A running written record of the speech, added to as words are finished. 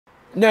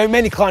Now,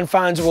 many Clan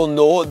fans will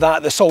know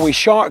that the Solway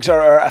Sharks are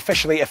our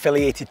officially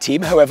affiliated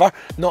team. However,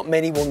 not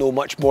many will know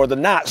much more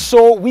than that.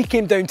 So we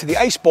came down to the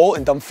Ice Ball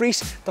in Dumfries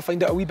to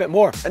find out a wee bit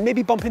more and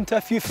maybe bump into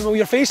a few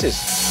familiar faces.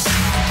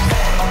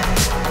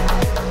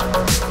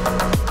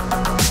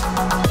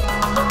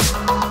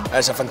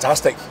 It's a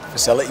fantastic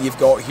facility you've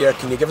got here.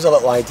 Can you give us a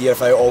little idea of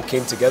how it all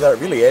came together?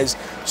 It really is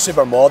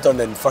super modern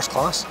and first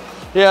class.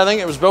 Yeah, I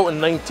think it was built in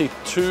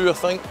 '92, I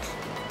think.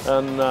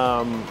 And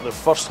the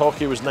first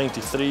hockey was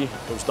 '93. It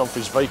was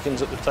Dumfries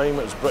Vikings at the time.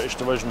 It was British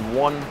Division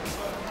 1.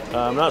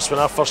 That's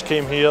when I first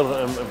came here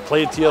and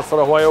played here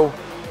for a while.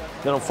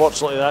 Then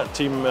unfortunately that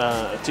team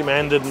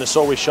ended in the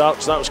Solway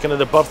Sharks. That was kind of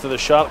the birth of the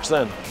Sharks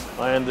then.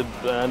 I ended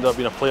up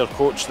being a player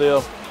coach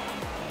there.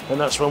 And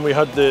that's when we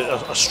had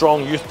a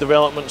strong youth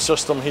development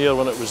system here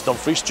when it was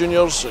Dumfries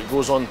Juniors. It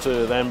goes on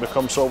to then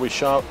become Solway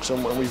Sharks,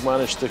 and we've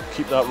managed to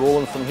keep that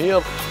rolling from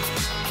here.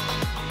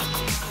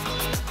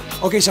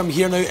 Okay, so I'm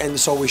here now in the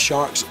Solway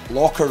Sharks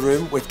locker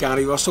room with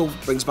Gary Russell.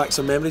 Brings back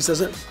some memories, does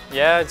it?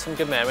 Yeah, it's some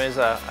good memories.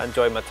 I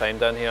enjoyed my time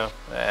down here.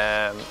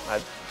 I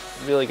had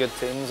really good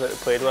teams that I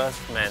played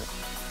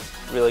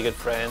with, really good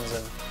friends,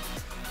 and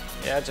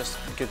yeah, just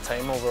a good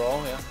time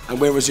overall. Yeah.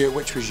 And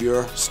which was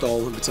your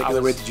stall in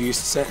particular? Where did you used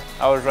to sit?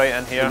 I was right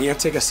in here. In here,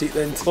 take a seat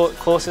then.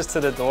 Closest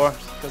to the door.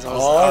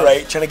 All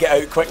right, trying to get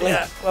out quickly.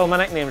 Yeah. Well, my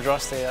nickname's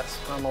Rusty. Yes,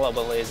 I'm a little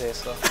bit lazy,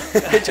 so.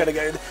 Trying to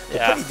get out.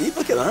 They're pretty deep.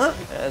 Look at that.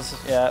 It is.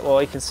 Yeah.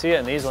 Well, you can see it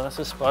in these ones.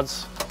 This is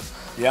Spuds.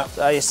 Yeah.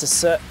 I used to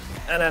sit,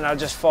 and then I'd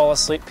just fall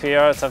asleep here.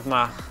 I'd have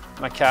my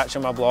catch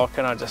and my block,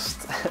 and I'd just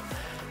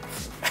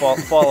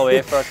fall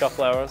away for a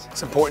couple of hours.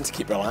 It's important to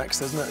keep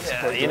relaxed, isn't it?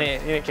 Yeah, you need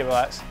to keep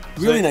relaxed.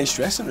 Really nice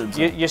dressing rooms.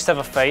 You used to have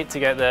a fight to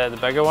get the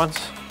bigger ones.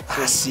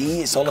 I see,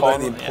 it's all about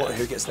the important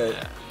who gets the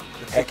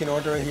pecking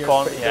order in here.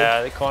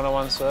 The corner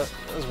ones. So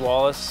it was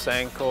Wallace,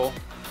 Senko.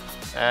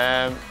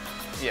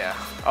 Yeah,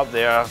 up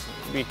there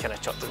we kind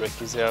of chopped the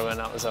rookies there when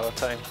that was our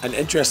time. And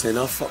interestingly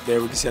enough, up there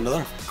we can see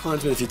another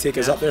clansman. If you take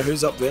us up there,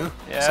 who's up there?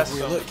 Yeah, let's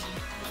have a look.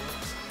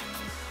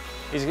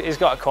 He's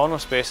got a corner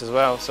space as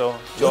well. So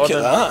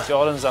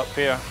Jordan's up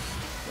here.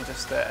 We'll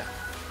just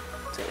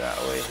take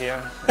that away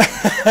here.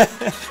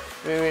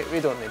 We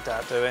don't need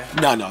that, do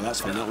we? No,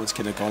 that's fine. That one's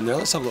kind of gone there.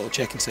 Let's have a little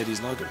check inside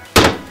his locker.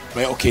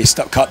 Right, okay,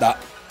 cut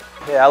that.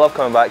 Yeah, I love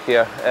coming back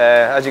here.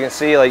 As you can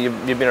see, like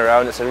you've been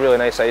around, it's a really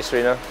nice ice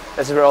arena.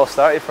 This is where it all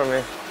started for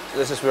me.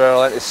 This is where I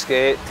learned to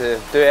skate,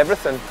 to do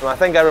everything. And I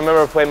think I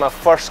remember playing my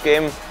first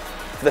game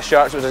for the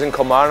Sharks, which was in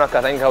Kilmarnock.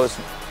 I think I was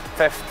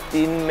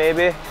 15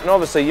 maybe. And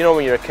obviously, you know,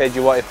 when you're a kid,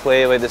 you want to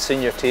play with the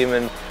senior team,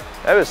 and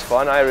it was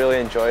fun. I really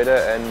enjoyed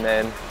it. And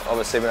then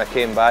obviously when I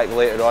came back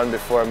later on,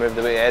 before I moved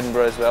away to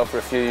Edinburgh as well for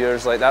a few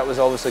years, like that was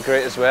obviously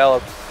great as well.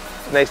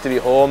 It's nice to be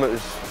home. It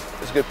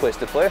was a good place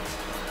to play.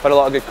 I've had a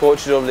lot of good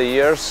coaches over the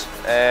years,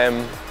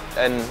 and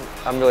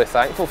I'm really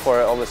thankful for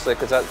it, obviously,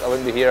 because I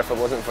wouldn't be here if it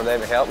wasn't for them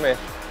to help me.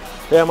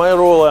 Yeah, my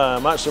role,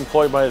 I'm actually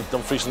employed by the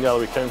Dumfries and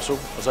Galloway Council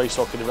as Ice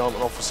Hockey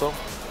Development Officer,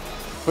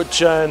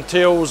 which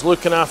entails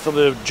looking after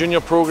the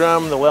junior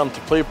programme, the Learn to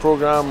Play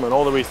programme, and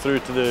all the way through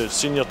to the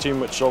senior team,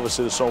 which is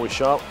obviously the Solway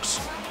Sharks.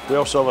 We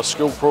also have a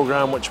school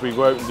programme which we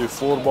go out and do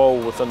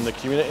floorball within the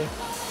community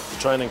to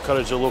try and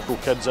encourage the local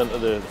kids into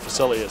the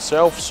facility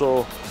itself.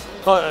 So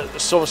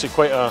it's obviously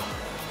quite a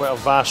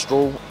vast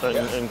role. It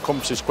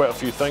encompasses quite a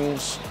few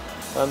things,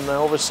 and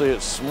obviously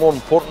it's more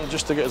important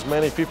just to get as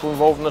many people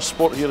involved in this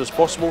sport here as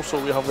possible,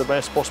 so we have the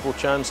best possible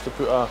chance to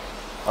put a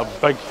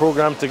big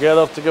programme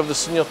together to give the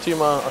senior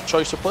team a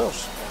choice of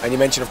players. And you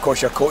mentioned, of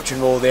course, your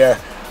coaching role there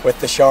with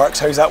the Sharks.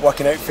 How's that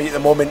working out for you at the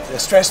moment? A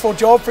stressful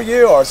job for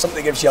you, or something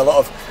that gives you a lot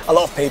of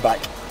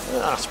payback?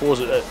 Yeah, I suppose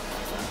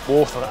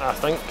both. I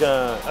think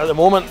at the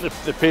moment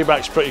the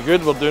payback's pretty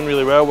good. We're doing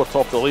really well. We're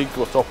top of the league.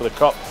 We're top of the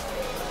cup,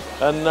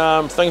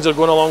 and things are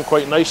going along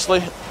quite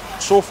nicely.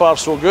 So far,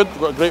 so good.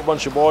 We've got a great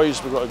bunch of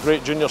boys. We've got a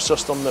great junior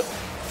system that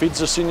feeds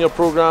the senior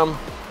programme.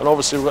 And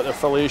obviously we've got the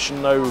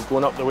affiliation now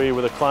going up the way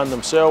with the clan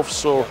themselves,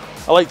 so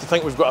I like to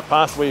think we've got a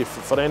pathway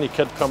for any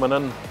kid coming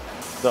in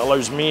that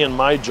allows me and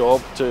my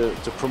job to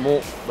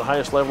promote the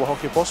highest level of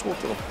hockey possible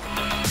to them.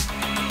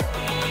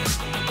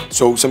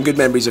 So some good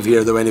memories of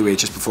here though anyway,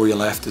 just before you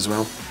left as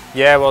well?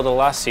 Yeah, well, the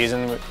last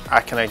season I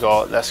kind of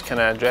got this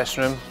kind of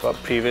dressing room, but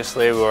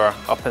previously we were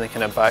up in the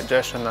kind of back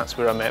dressing room. That's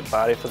where I met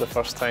Barry for the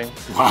first time.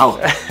 Wow,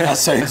 that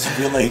sounds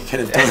really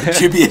kind of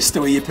dubious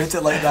the way you put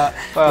it like that.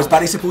 Well, was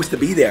Barry supposed to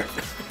be there?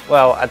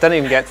 Well, I didn't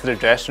even get to the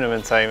dressing room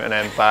in time, and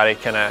then Barry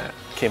kind of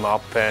came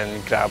up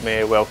and grabbed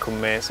me,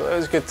 welcomed me, so it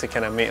was good to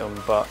kind of meet him,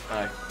 but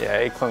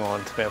yeah, he clung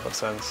on to me ever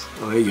since.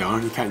 Well, there you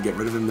are, you can't get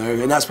rid of him now,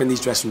 and that's when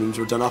these dressing rooms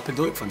were done up, and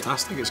they look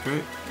fantastic, it's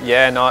great.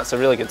 Yeah, no, it's a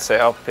really good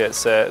setup.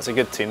 It's a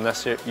good team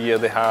this year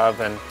they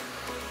have, and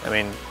I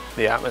mean,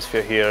 the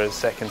atmosphere here is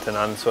second to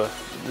none, so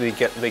they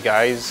get the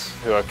guys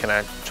who are kind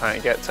of trying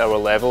to get to our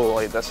level,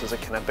 like this is the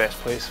kind of best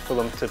place for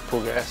them to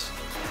progress.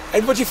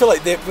 And what do you feel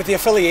like with the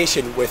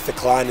affiliation with the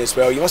clan as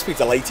well? You must be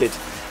delighted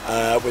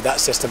with that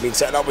system being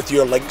set up with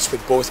your links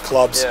with both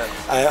clubs. Yeah.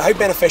 How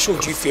beneficial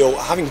do you feel,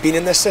 having been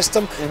in this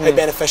system, how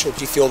beneficial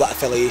do you feel that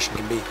affiliation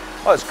can be?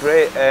 Oh, it's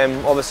great.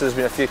 Obviously there's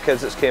been a few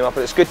kids that's came up,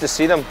 but it's good to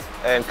see them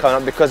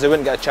coming up because they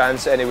wouldn't get a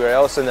chance anywhere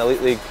else in the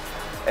Elite League.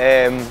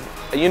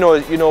 You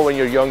know when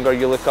you're younger,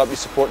 you look up, you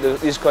support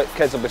these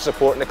kids will be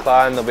supporting the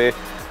clan, they'll be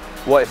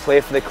want to play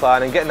for the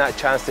clan, and getting that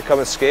chance to come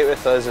and skate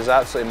with us is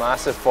absolutely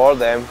massive for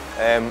them,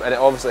 and it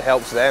obviously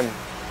helps them.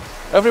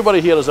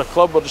 Everybody here as a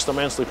club are just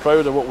immensely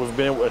proud of what we've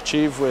been able to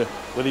achieve with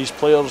these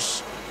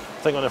players.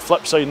 I think on the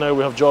flip side now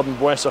we have Jordan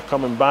Buesa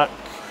coming back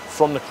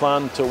from the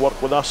clan to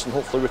work with us, and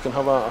hopefully we can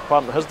have a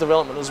part in his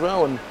development as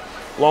well, and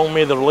long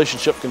may the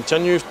relationship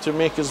continue to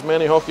make as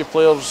many hockey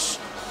players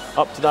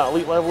up to that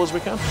elite level as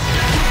we can.